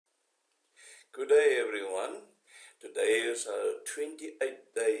Good day, everyone. Today is our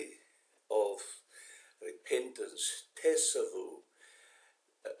 28th day of repentance, TESHAVUH.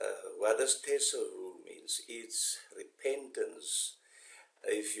 What does TESHAVUH means? It's repentance.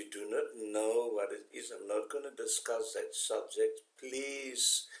 If you do not know what it is, I'm not going to discuss that subject.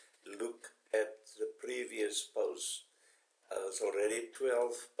 Please look at the previous post. It's already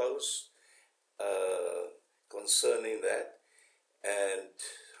 12 posts concerning that. And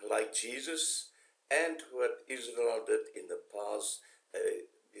like Jesus and what Israel did in the past,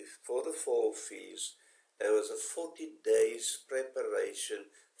 before the fall feast, there was a 40 days preparation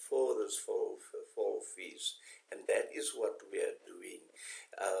for this fall feast. And that is what we are doing.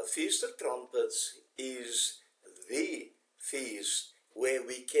 Feast of Trumpets is the feast where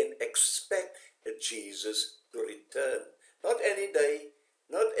we can expect Jesus to return. Not any day,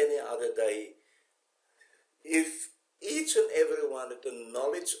 not any other day. If each and every one had the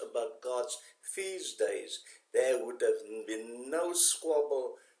knowledge about God's feast days, there would have been no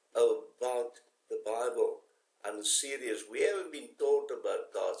squabble about the Bible. I'm serious. We haven't been taught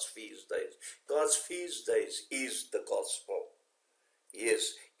about God's feast days. God's feast days is the gospel.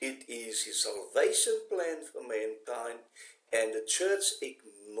 Yes, it is His salvation plan for mankind, and the church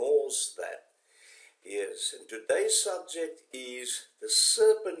ignores that. Yes, and today's subject is the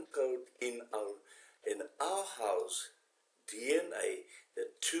serpent coat in our house, DNA, the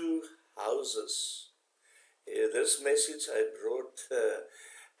two houses. This message I brought,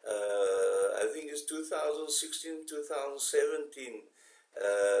 I think it's 2016, 2017,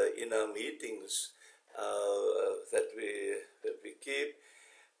 in our meetings that we keep.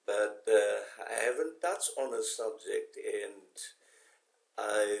 But I haven't touched on a subject, and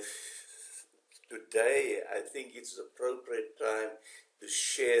today I think it's the appropriate time to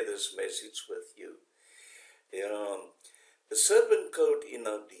share this message with you. The serpent coat in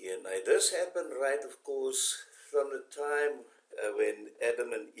our DNA. This happened right, of course, from the time when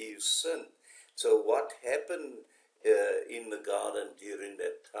Adam and Eve sinned. So what happened in the garden during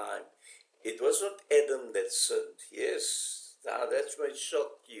that time? It was not Adam that sinned. Yes, now that might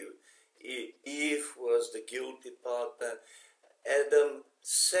shock you. Eve was the guilty partner. Adam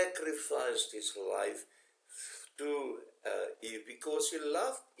sacrificed his life to Eve because he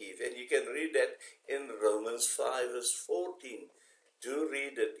loved Eve, and you can read that in Romans 5 verse 14. Do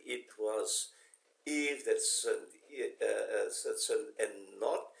read it. It was Eve that sinned, and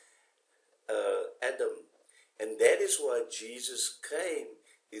not Adam. And that is why Jesus came,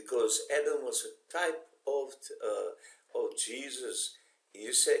 because Adam was a type of Jesus.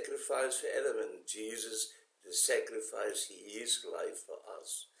 He sacrificed for Adam, and Jesus sacrificed his life for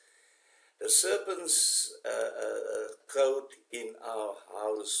us. The serpent's coat in our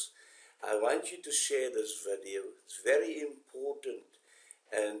house. I want you to share this video. It's very important,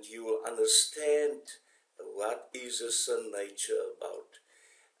 and you will understand what is the sin nature about.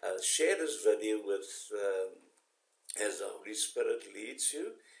 Share this video with, as the Holy Spirit leads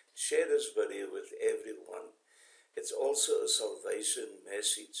you, share this video with everyone. It's also a salvation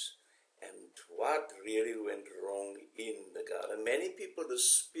message, and what really went wrong in the garden. Many people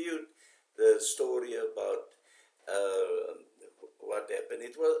dispute the story about what happened.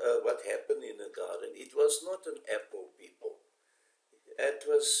 It was what happened in the garden. It was not an apple, people. It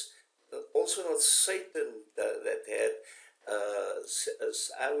was also not Satan that had.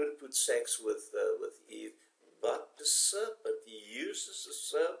 I would put sex with Eve, but the serpent. He uses the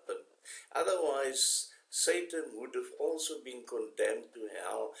serpent. Otherwise, Satan would have also been condemned to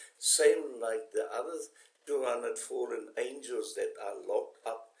hell, same like the other 200 fallen angels that are locked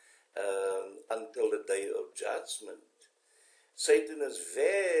up until the day of judgment. Satan is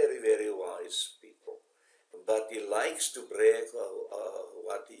very, very wise, people, but he likes to brag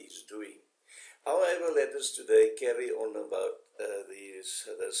what he is doing. However, let us today carry on about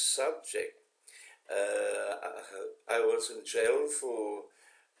the subject. I was in jail for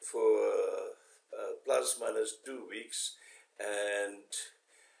plus minus 2 weeks, and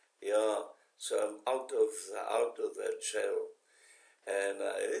yeah, so I'm out of that jail. And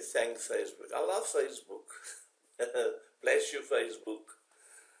I thank Facebook. I love Facebook. Bless you, Facebook,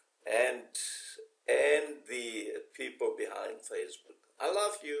 and the people behind Facebook. I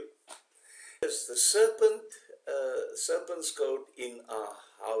love you. Yes, the serpent's coat in our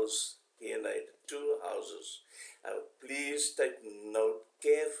house, DNA, the two houses. Please take note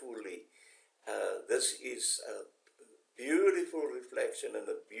carefully. This is a beautiful reflection and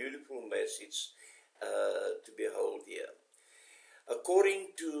a beautiful message to behold here.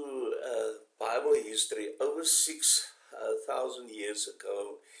 According to Bible history, over 6,000 years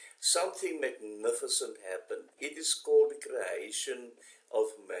ago, something magnificent happened. It is called the creation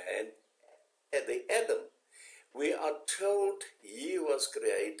of man was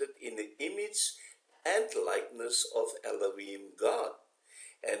created in the image and likeness of Elohim God.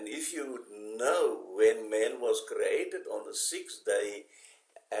 And if you would know, when man was created on the 6th day,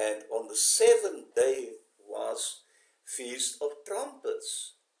 and on the 7th day was Feast of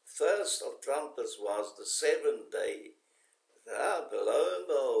Trumpets. First of Trumpets was the 7th day. Lo and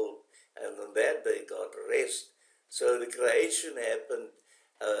behold, and on that day God rest. So the creation happened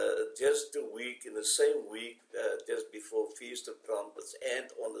just a week, in the same week, just before Feast of Trumpets, and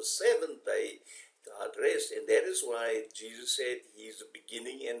on the 7th day God rest. And that is why Jesus said He's the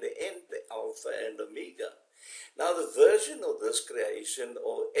beginning and the end, the Alpha and Omega. Now, the version of this creation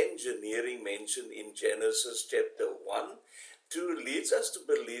or engineering mentioned in Genesis chapter 1, 2 leads us to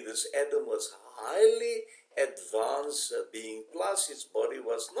believe this Adam was highly advanced being, plus his body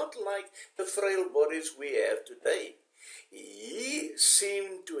was not like the frail bodies we have today. He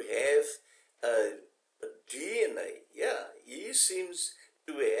seemed to have a DNA. Yeah, he seems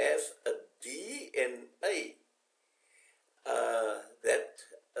to have a DNA that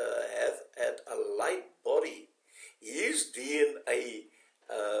have had a light body. His DNA,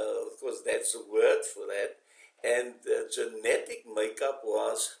 of course that's a word for that, and the genetic makeup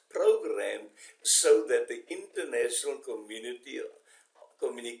was programmed so that the international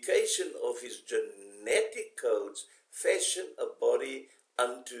communication of his genetic codes fashioned a body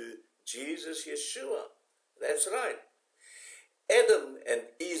unto Jesus Yeshua. That's right. Adam and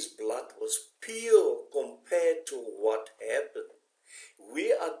Eve's blood was pure compared to what happened.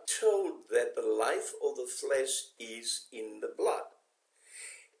 We are told that the life of the flesh is in the blood.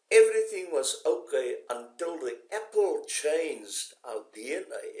 Everything was okay until the apple changed our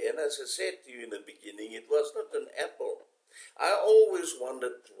DNA. And as I said to you in the beginning, it was not an apple. I always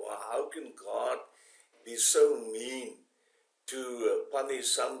wondered, well, how can God be so mean to punish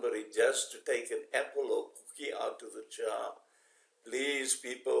somebody just to take an apple or cookie out of the jar? Please,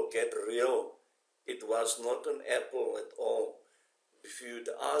 people, get real. It was not an apple at all. If you'd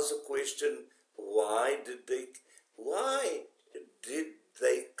ask the question, why did they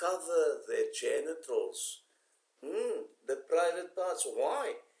cover their genitals? The private parts,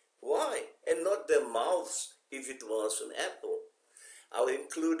 why? Why? And not their mouths if it was an apple. I'll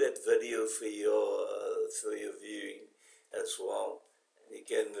include that video for your viewing as well. You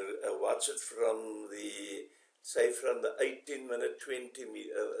can watch it from the 18-minute,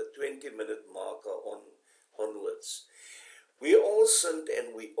 20-minute marker onwards. We all sinned,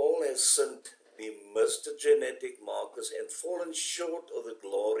 and we all have sinned. We missed the genetic markers and fallen short of the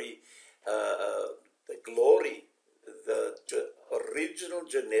glory, the original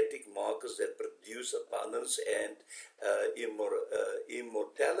genetic markers that produce abundance and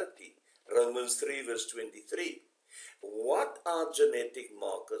immortality. Romans 3 verse 23. What are genetic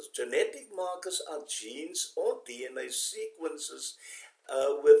markers? Genetic markers are genes or DNA sequences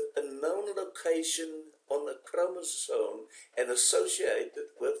with a known location on a chromosome and associated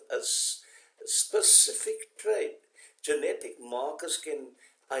with a specific trait. Genetic markers can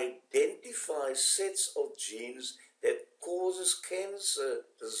identify sets of genes that causes cancer,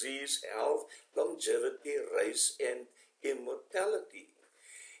 disease, health, longevity, race, and immortality.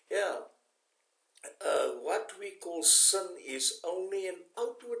 Yeah. What we call sin is only an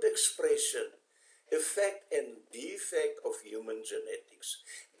outward expression, effect and defect of human genetics.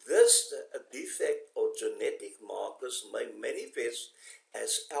 This defect or genetic markers may manifest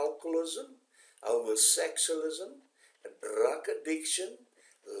as alcoholism, homosexualism, drug addiction,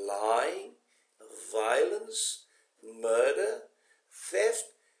 lying, violence, murder, theft,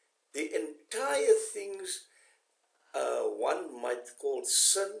 the entire things one might call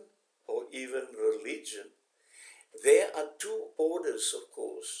sin or even religion. There are two orders, of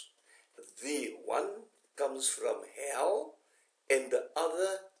course. The one comes from hell and the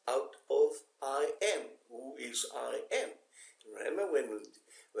other out of I am. Who is I am? Remember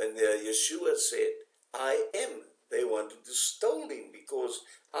when Yeshua said, I am, they wanted to stone him because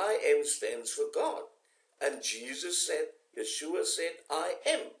I am stands for God. And Jesus said, Yeshua said, I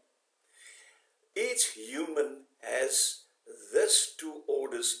am. Each human has these two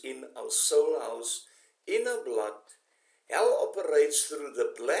orders in our soul house, in our blood. Hell operates through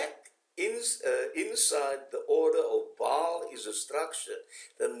the black. Inside the order of Baal is a structure,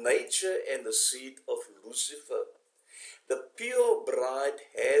 the nature and the seed of Lucifer. The pure bride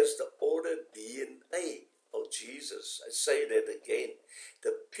has the order DNA of Jesus. I say that again.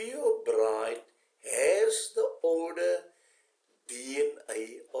 The pure bride has the order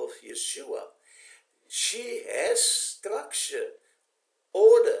DNA of Yeshua. She has structure,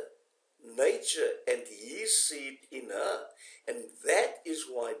 order, nature, and his seed in her. And that is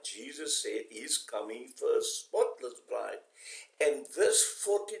why Jesus said he's coming for a spotless bride. And this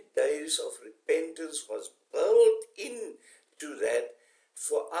 40 days of repentance was built into that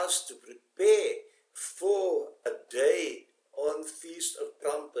for us to prepare for a day on Feast of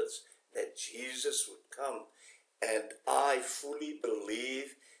Trumpets that Jesus would come. And I fully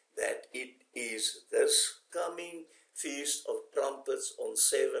believe that it is this coming Feast of Trumpets on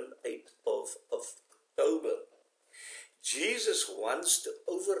 7th, 8th of October. Jesus wants to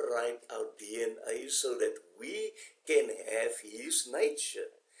override our DNA so that we can have his nature.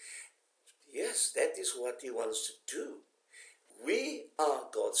 Yes, that is what he wants to do. We are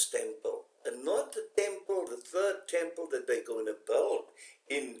God's temple, and not the temple, the third temple that they're going to build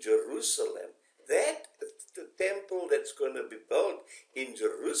in Jerusalem. That the temple that's going to be built in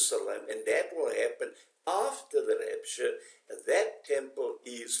Jerusalem, and that will happen after the rapture. That temple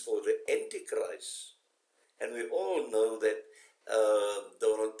is for the Antichrist. And we all know that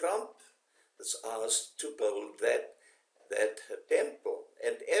Donald Trump is asked to build that temple,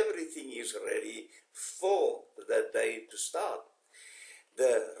 and everything is ready for that day to start.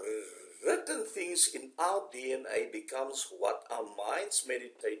 The written things in our DNA becomes what our minds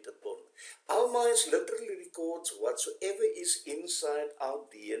meditate upon. Our minds literally records whatsoever is inside our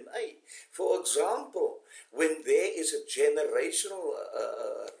DNA. For example, when there is a generational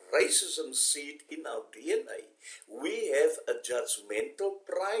racism seed in our DNA, we have a judgmental,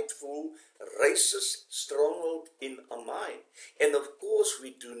 prideful, racist stronghold in our mind. And of course,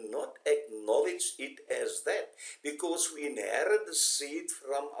 we do not acknowledge it as that because we inherit the seed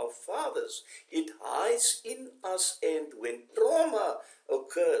from our fathers. It hides in us, and when trauma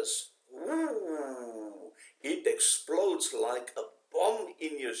occurs, it explodes like a bomb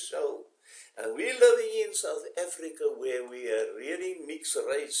in your soul. And we're living in South Africa where we are really mixed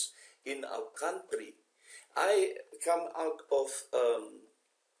race in our country. I come out of,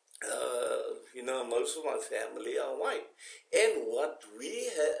 most of my family are white. And what we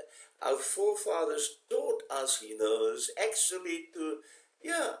have, our forefathers taught us, is actually to,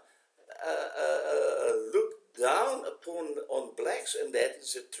 look down on blacks, and that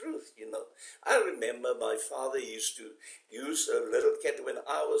is the truth, I remember my father used to use a little cat when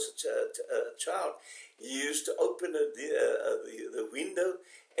I was a child. He used to open the window,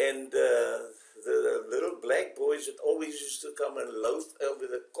 and the little black boys that always used to come and loaf over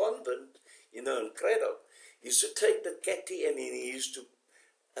the convent, in Craddock, used to take the catty, and he used to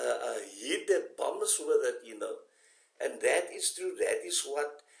hit the bombs with it, and that is true. That is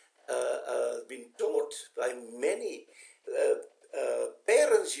what been taught by many.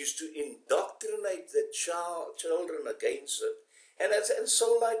 Parents used to indoctrinate the children against it, and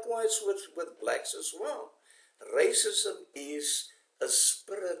so likewise with blacks as well. Racism is a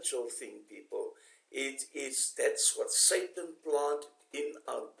spiritual thing, people. That's what Satan planted in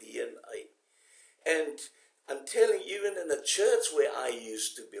our DNA. And I'm telling you, even in the church where I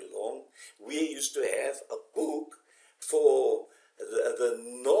used to belong, we used to have a book for the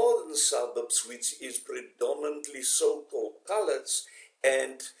northern suburbs, which is predominantly so-called coloreds,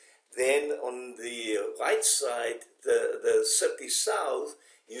 and then on the white side, the city south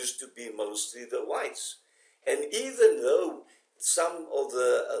used to be mostly the whites. And even though some of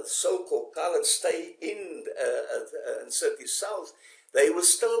the so-called coloreds stay in city south, they were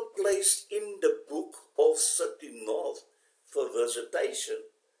still placed in the book of city north for visitation.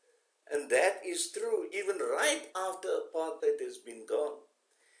 And that is true, even right after apartheid has been gone.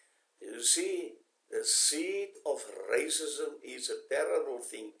 You see, the seed of racism is a terrible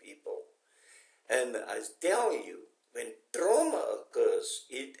thing, people. And I tell you, when trauma occurs,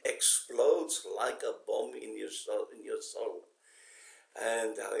 it explodes like a bomb in your soul.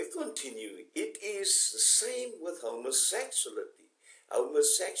 And I continue. It is the same with homosexuality.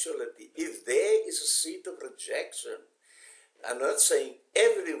 If there is a seed of rejection, I'm not saying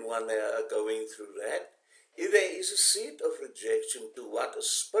everyone are going through that. If there is a seed of rejection to what a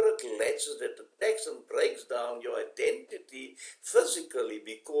spirit latches that attacks and breaks down your identity physically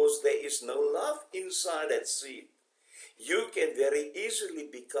because there is no love inside that seed, you can very easily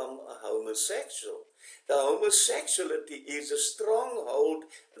become a homosexual. The homosexuality is a stronghold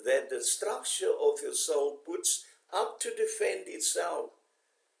that the structure of your soul puts up to defend itself.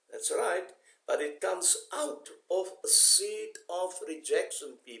 That's right. But it comes out of a seed of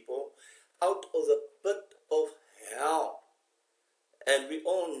rejection, people, out of the pit of hell. And we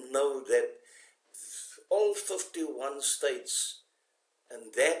all know that all 51 states,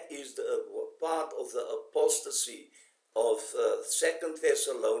 and that is the part of the apostasy of 2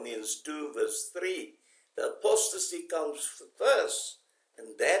 Thessalonians 2 verse 3. The apostasy comes first,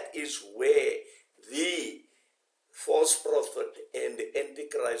 and that is where the false prophet and the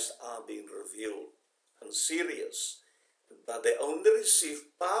Antichrist are being revealed. I'm serious. but they only receive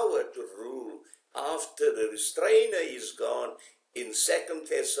power to rule after the restrainer is gone in 2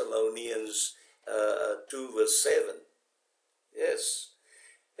 Thessalonians 2 verse 7. Yes.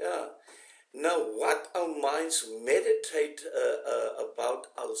 Yeah. Now, what our minds meditate about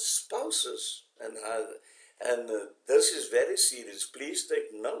our spouses, and this is very serious, please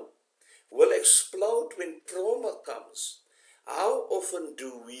take note, will explode when trauma comes. How often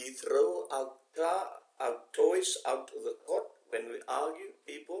do we throw our toys out of the cot when we argue,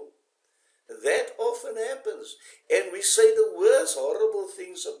 people? That often happens. And we say the worst horrible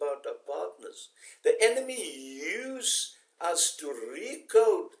things about our partners. The enemy uses us to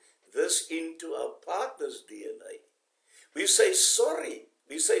recode this into our partner's DNA. We say sorry.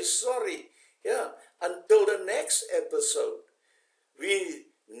 We say sorry. Yeah. Until the next episode. We're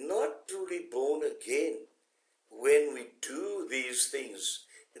not truly born again when we do these things.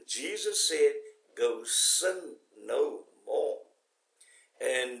 Jesus said, go sin no more.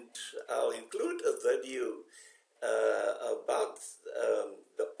 And I'll include a video about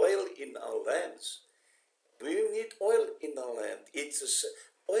the oil in our lamps. We need oil in our lamp.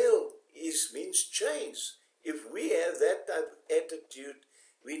 Oil means change. If we have that type of attitude,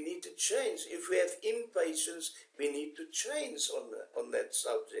 we need to change. If we have impatience, we need to change on that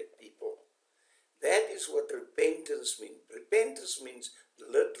subject, people. That is what repentance means. Repentance means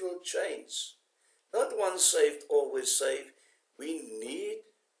literal change. Not once saved, always saved. We need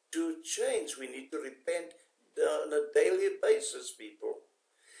to change. We need to repent on a daily basis, people.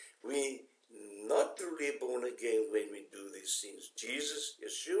 We not truly born again when we do these things. Jesus,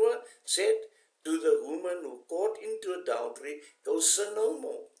 Yeshua, said to the woman who caught into adultery, go sin no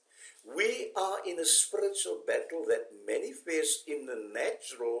more. We are in a spiritual battle that manifests in the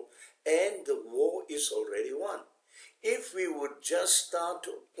natural, and the war is already won. If we would just start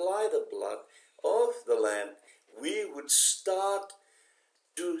to apply the blood of the Lamb, we would start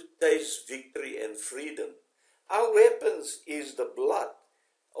to taste victory and freedom. Our weapons is the blood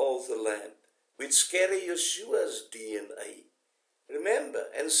of the Lamb, which carry Yeshua's DNA. Remember,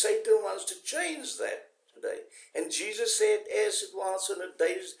 and Satan wants to change that today. And Jesus said, as it was in the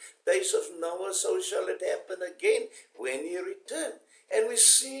days of Noah, so shall it happen again when he returns. And we're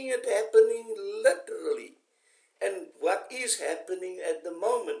seeing it happening literally. And what is happening at the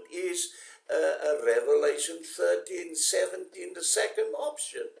moment is Revelation 13:17, the second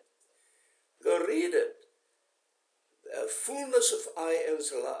option. Go read it. Fullness of I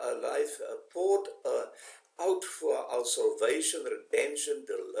am's life poured out for our salvation, redemption,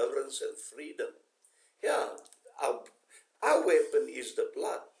 deliverance, and freedom. Yeah, our weapon is the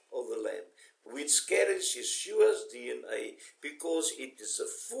blood of the Lamb, which carries Yeshua's DNA, because it is the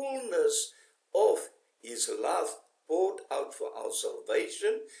fullness of his love poured out for our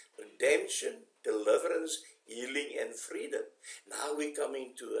salvation, redemption, deliverance, healing, and freedom. Now we're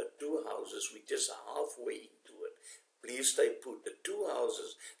coming to two houses. We're just halfway into it. Please stay put. The two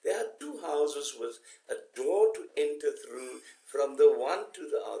houses. There are two houses with a door to enter through from the one to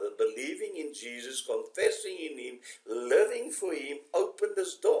the other. Believing in Jesus, confessing in him, living for him, open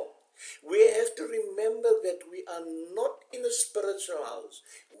this door. We have to remember that we are not in a spiritual house.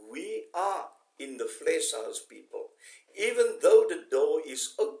 We are in the flesh house, people. Even though the door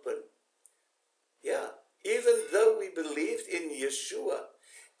is open. Yeah. Even though we believed in Yeshua,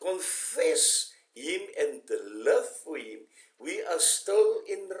 confess him and to live for him, we are still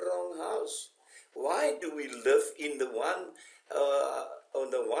in the wrong house. Why do we live in the one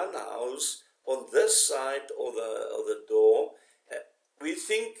on the one house on this side of the door? We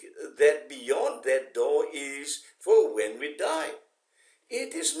think that beyond that door is for when we die.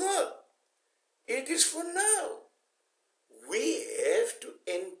 It is not. It is for now. We have to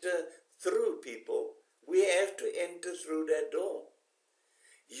enter through, people. We have to enter through that door.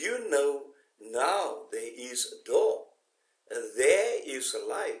 You know, now there is a door. There is a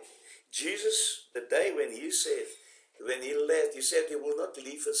life. Jesus, the day when he left, he said he will not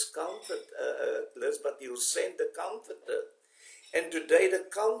leave us comfortless, but he will send the Comforter. And today the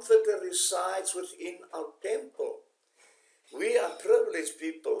Comforter resides within our temple. We are privileged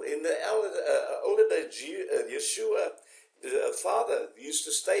people. In the older days, Yeshua, the Father, used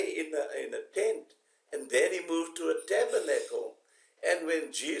to stay in a tent, and then he moved to a tabernacle. And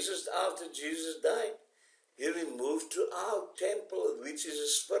when after Jesus died, he removed to our temple, which is a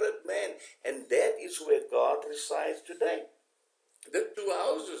spirit man, and that is where God resides today. The two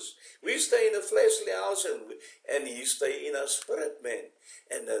houses. We stay in a fleshly house, and he stay in a spirit man.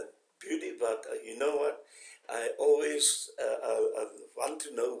 And the beauty about, you know what? I always want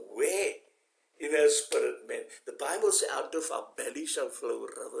to know where in our spirit man. The Bible says, out of our belly shall flow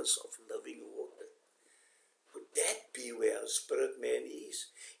rivers of living water. that be where our spirit man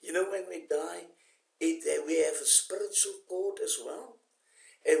is? You know, when we die, we have a spiritual court as well.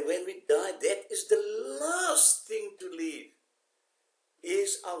 And when we die, that is the last thing to leave,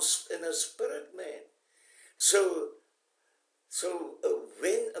 is our spirit man. So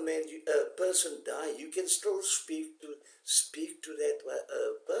when a person dies, you can still speak to that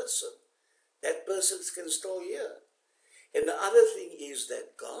person. That person can still hear. And the other thing is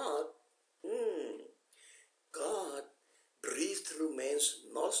that God breathed through man's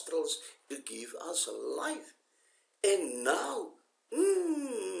nostrils to give us life. And now,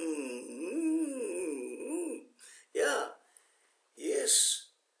 yeah, yes,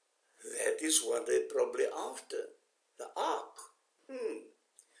 that is what they're probably after, the ark.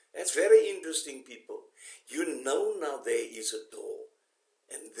 That's very interesting, people. You know now there is a door,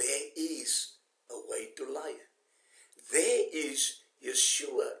 and there is a way to life. There is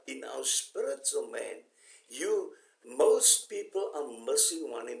Yeshua in our spiritual man. Most people are missing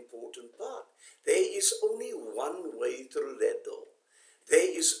one important part. There is only one way through that door.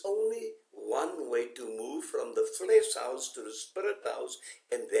 There is only one way to move from the flesh house to the spirit house,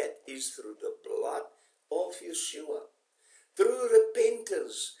 and that is through the blood of Yeshua. Through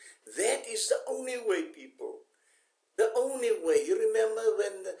repentance. That is the only way, people. The only way. You remember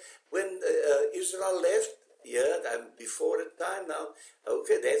when Israel left? Yeah, before the time now.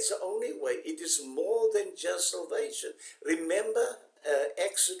 Okay, that's the only way. It is more than just salvation. Remember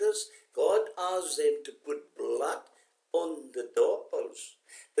Exodus? God asked them to put blood on the doorpost.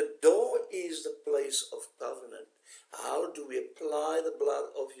 The door is the place of covenant. How do we apply the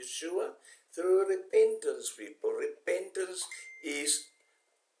blood of Yeshua? Through repentance, people. Repentance is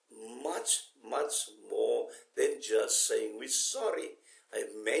much, much more than just saying we're sorry. I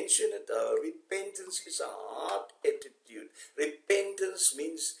mentioned it. Repentance is a heart attitude. Repentance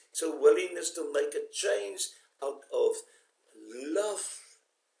means it's a willingness to make a change out of love,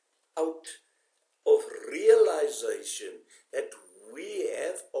 out of realization that we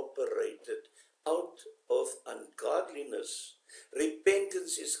have operated out of ungodliness.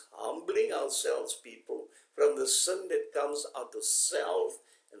 Repentance is humbling ourselves, people, from the sin that comes out of self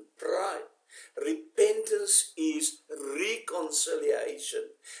and pride. Repentance is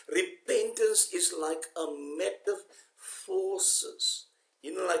reconciliation. Repentance is like a metamorphosis,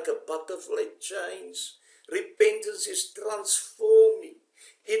 like a butterfly change. Repentance is transforming.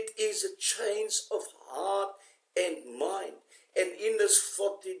 It is a change of heart and mind. And in this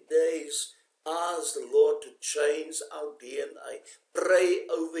 40 days, ask the Lord to change our DNA. Pray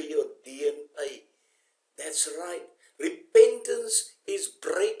over your DNA. That's right. Repentance is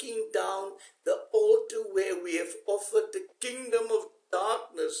breaking down the altar where we have offered the kingdom of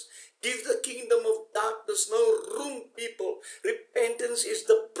darkness. Give the kingdom of darkness no room, people. Repentance is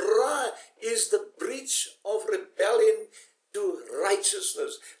the breach of rebellion to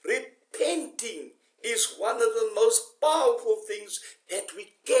righteousness. Repenting is one of the most powerful things that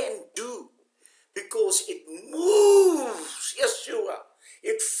we can do, because it moves Yeshua.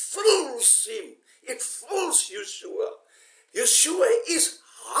 It fills him. It fills Yeshua. Yeshua is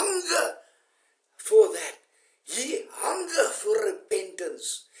hunger for that. He hunger for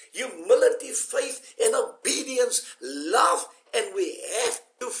repentance, humility, faith, and obedience, love, and we have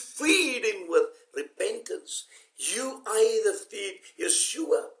to feed him with repentance. You either feed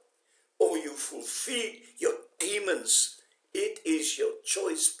Yeshua or you will feed your demons. It is your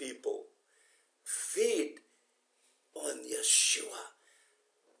choice, people. Feed on Yeshua.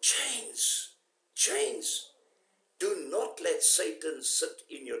 Change. Do not let Satan sit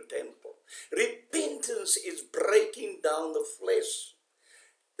in your temple. Repentance is breaking down the flesh,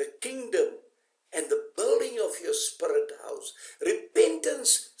 the kingdom, and the building of your spirit house.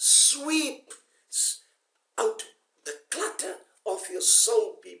 Repentance sweeps out the clutter of your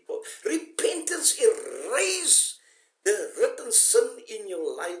soul, people. Repentance erases the written sin in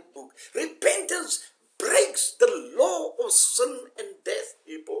your life book. Repentance breaks the law of sin and death,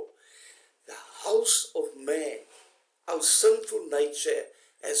 people. The house of man, our sinful nature,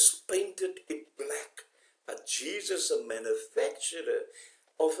 has painted it black. But Jesus, a manufacturer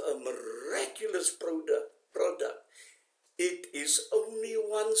of a miraculous product, it is only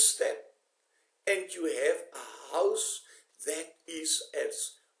one step, and you have a house that is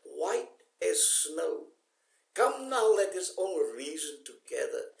as white as snow. Come now, let us all reason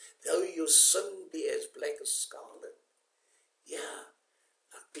together, though your sin be as black as scarlet. Yeah,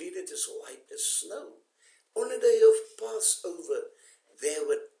 how clean it is white as snow. On the day of Passover,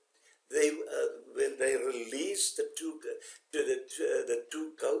 when they released the two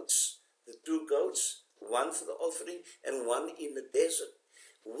goats, one for the offering and one in the desert.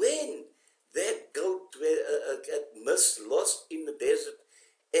 When that goat lost in the desert,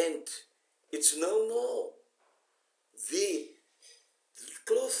 and it's no more. The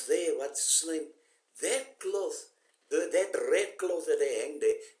cloth there, what's its name? That cloth, that red cloth that they hang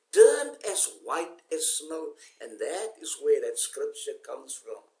there, turned as white as snow, and that is where that scripture comes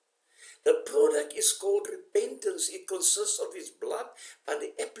from. The product is called repentance. It consists of his blood, but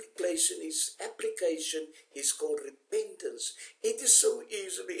the application is called repentance. It is so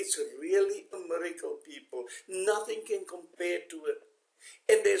easily, it's really a miracle, people. Nothing can compare to it.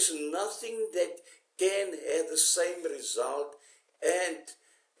 And there's nothing that can have the same result. And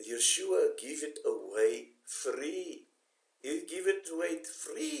Yeshua give it away free. He give it away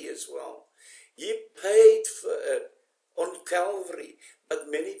free as well. He paid for it on Calvary. But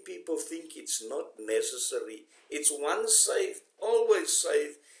many people think it's not necessary. It's once saved, always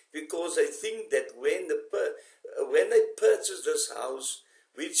saved, because they think that when they purchase this house,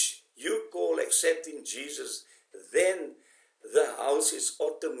 which you call accepting Jesus, then the house is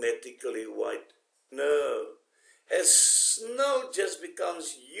automatically white. No. As snow just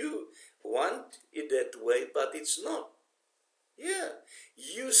becomes, you want it that way, but it's not. Yeah.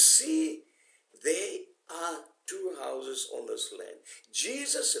 You see, there are two houses on this land.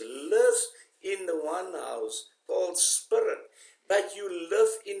 Jesus lives in the one house called spirit, but you live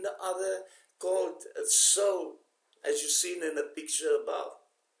in the other called soul, as you've seen in the picture above.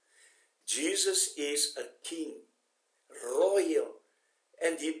 Jesus is a king, royal,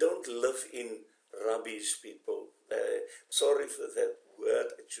 and he don't live in rubbish, people. Sorry for that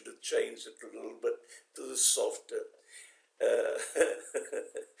word. I should have changed it a little bit to the softer.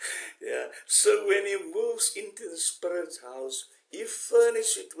 Yeah. So when he moves into the Spirit's house, he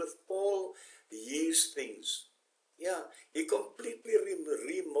furnished it with all his things. Yeah, he completely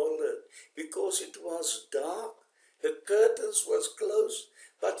remodeled it because it was dark. The curtains was closed,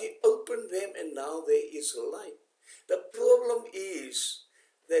 but he opened them and now there is light. The problem is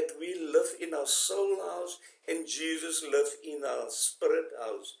that we live in our soul house and Jesus lives in our spirit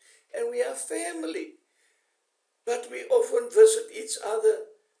house. And we are family. But we often visit each other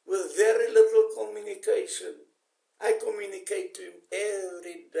with very little communication. I communicate to him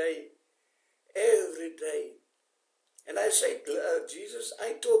every day. Every day. And I say, Jesus,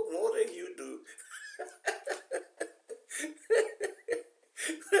 I talk more than you do.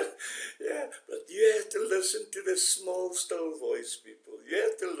 Yeah, but you have to listen to the small, still voice, people. You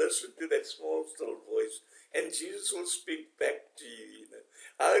have to listen to that small, still voice. And Jesus will speak back to you,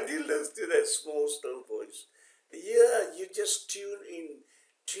 How do you listen to that small, still voice? Yeah, you just tune in.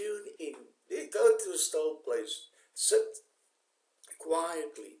 You go to a still place, sit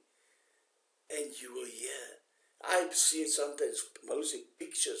quietly, and you will hear. I see sometimes mostly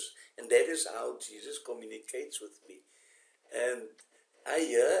pictures, and that is how Jesus communicates with me. And I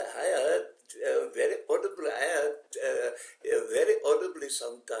heard very audibly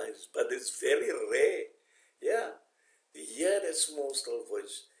sometimes, but it's very rare. Yeah, to hear that small, still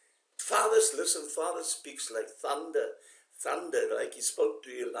voice. Fathers listen, Father speaks like thunder, like he spoke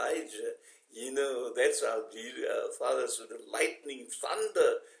to Elijah. That's how Father said, lightning,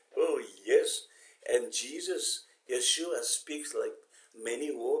 thunder. Oh, yes. And Jesus, Yeshua, speaks like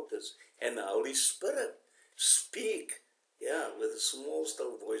many waters. And the Holy Spirit speak, with a small,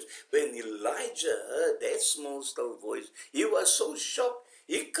 still voice. When Elijah heard that small, still voice, he was so shocked.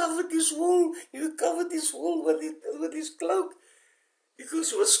 He covered his wool with his cloak.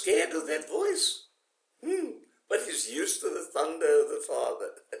 Because he was scared of that voice. But he's used to the thunder of the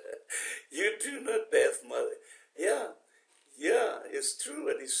Father. You do not have mother. Yeah, it's true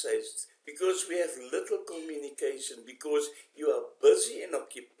what he says. Because we have little communication. Because you are busy and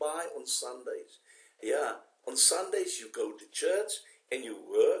occupied on Sundays. Yeah, on Sundays you go to church and you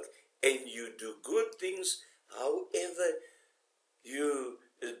work and you do good things. However, you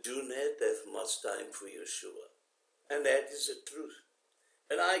do not have much time for Yeshua. And that is the truth.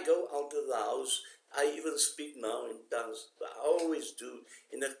 And I go out of the house, I even speak now in tongues. I always do.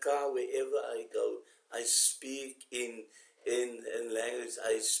 In the car, wherever I go, I speak in language.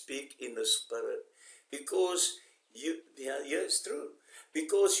 I speak in the Spirit. Because, it's true.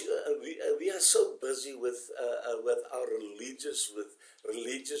 Because we are so busy with our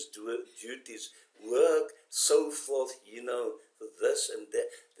religious duties, work, so forth, this and that.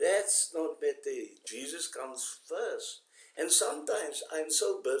 That's not better. Jesus comes first. And sometimes I'm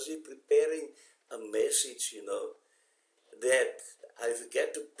so busy preparing a message, that I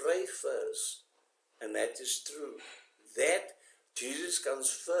forget to pray first. And that is true. That Jesus comes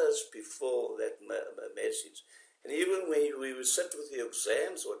first before that message. And even when we will sit with your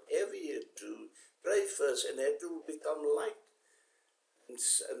exams, whatever you do, pray first, and that will become light.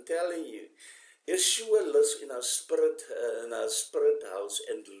 I'm telling you. Yeshua lives in our spirit house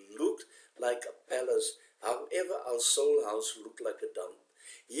and looked like a palace. However, our soul house looked like a dump.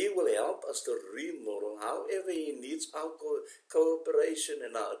 He will help us to remodel. However, He needs our cooperation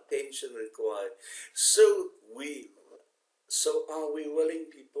and our attention required. So are we willing,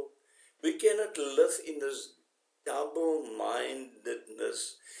 people? We cannot live in this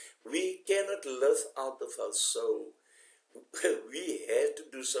double-mindedness. We cannot live out of our soul. We have to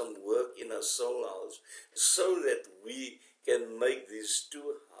do some work in our soul house so that we can make these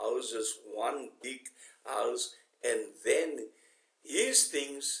two houses one big house, and then His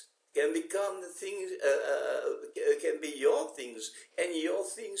things can become the things, can be your things, and your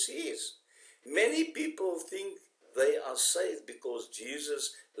things His. Many people think they are saved because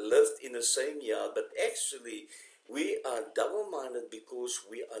Jesus lived in the same yard, but actually we are double-minded because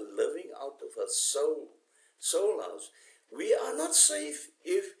we are living out of our soul house. We are not safe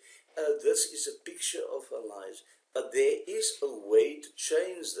if this is a picture of our lives, but there is a way to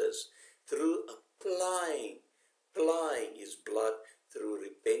change this through applying His blood through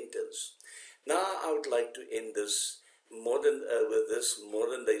repentance. Now I would like to end this with this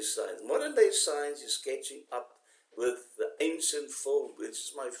modern day science. Modern day science is catching up with the ancient form, which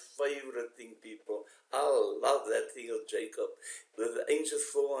is my favorite thing, people. I love that thing of Jacob, with the ancient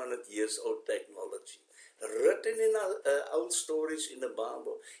 400 years old technology. Written in our old stories in the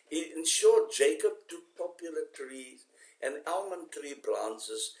Bible. In short, Jacob took popular trees and almond tree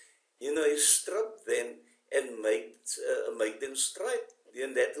branches, he stripped them and made them straight.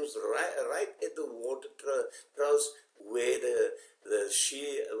 And that was right at the water troughs where the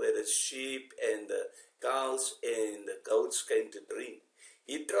sheep and the cows and the goats came to drink.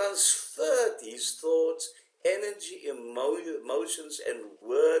 He transferred his thoughts, energy, emotions, and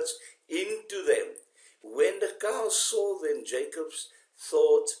words into them. When the cows saw them, Jacob's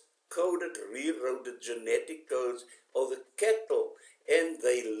thought rewrote the genetic codes of the cattle, and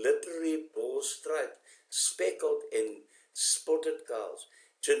they literally bore striped, speckled, and spotted cows.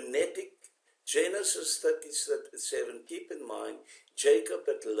 Genesis 37, keep in mind, Jacob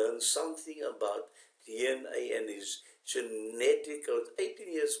had learned something about DNA and his genetic code 18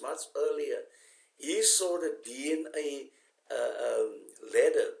 years much earlier. He saw the DNA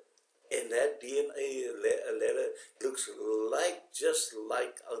ladder, and that DNA ladder looks just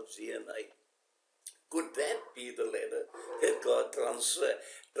like our DNA. Could that be the ladder that God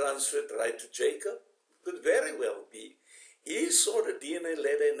transferred right to Jacob? Could very well be. He saw the DNA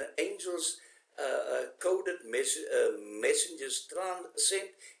ladder, and the angels coded messengers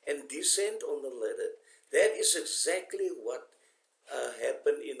sent and descend on the ladder. That is exactly what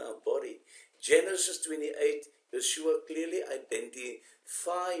happened in our body. Genesis 28, Yeshua clearly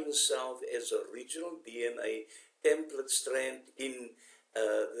identified himself as a original DNA template strand in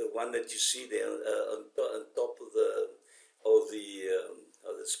the one that you see there on top of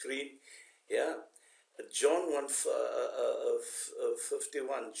the screen. Yeah. John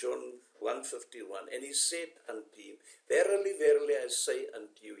 1:51, and he said unto him, Verily, verily, I say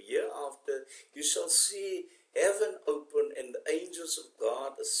unto you, hereafter you shall see heaven open and the angels of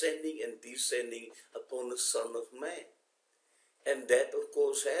God ascending and descending upon the Son of Man. And that, of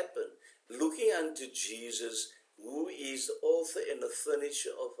course, happened. Looking unto Jesus, who is the author and the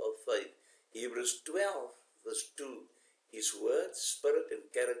finisher of our faith. Hebrews 12, verse 2. His word, spirit,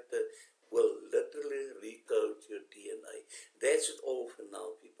 and character will literally recode your DNA. That's it all for now,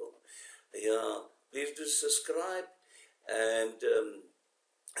 people. Yeah, please do subscribe. And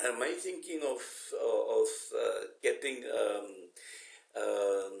am I thinking of getting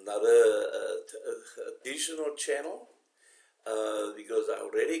another additional channel? Because I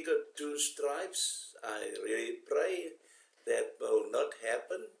already got 2 stripes. I really pray that will not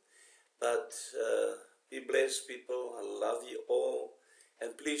happen. But be blessed, people. I love you all.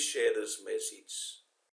 And please share this message.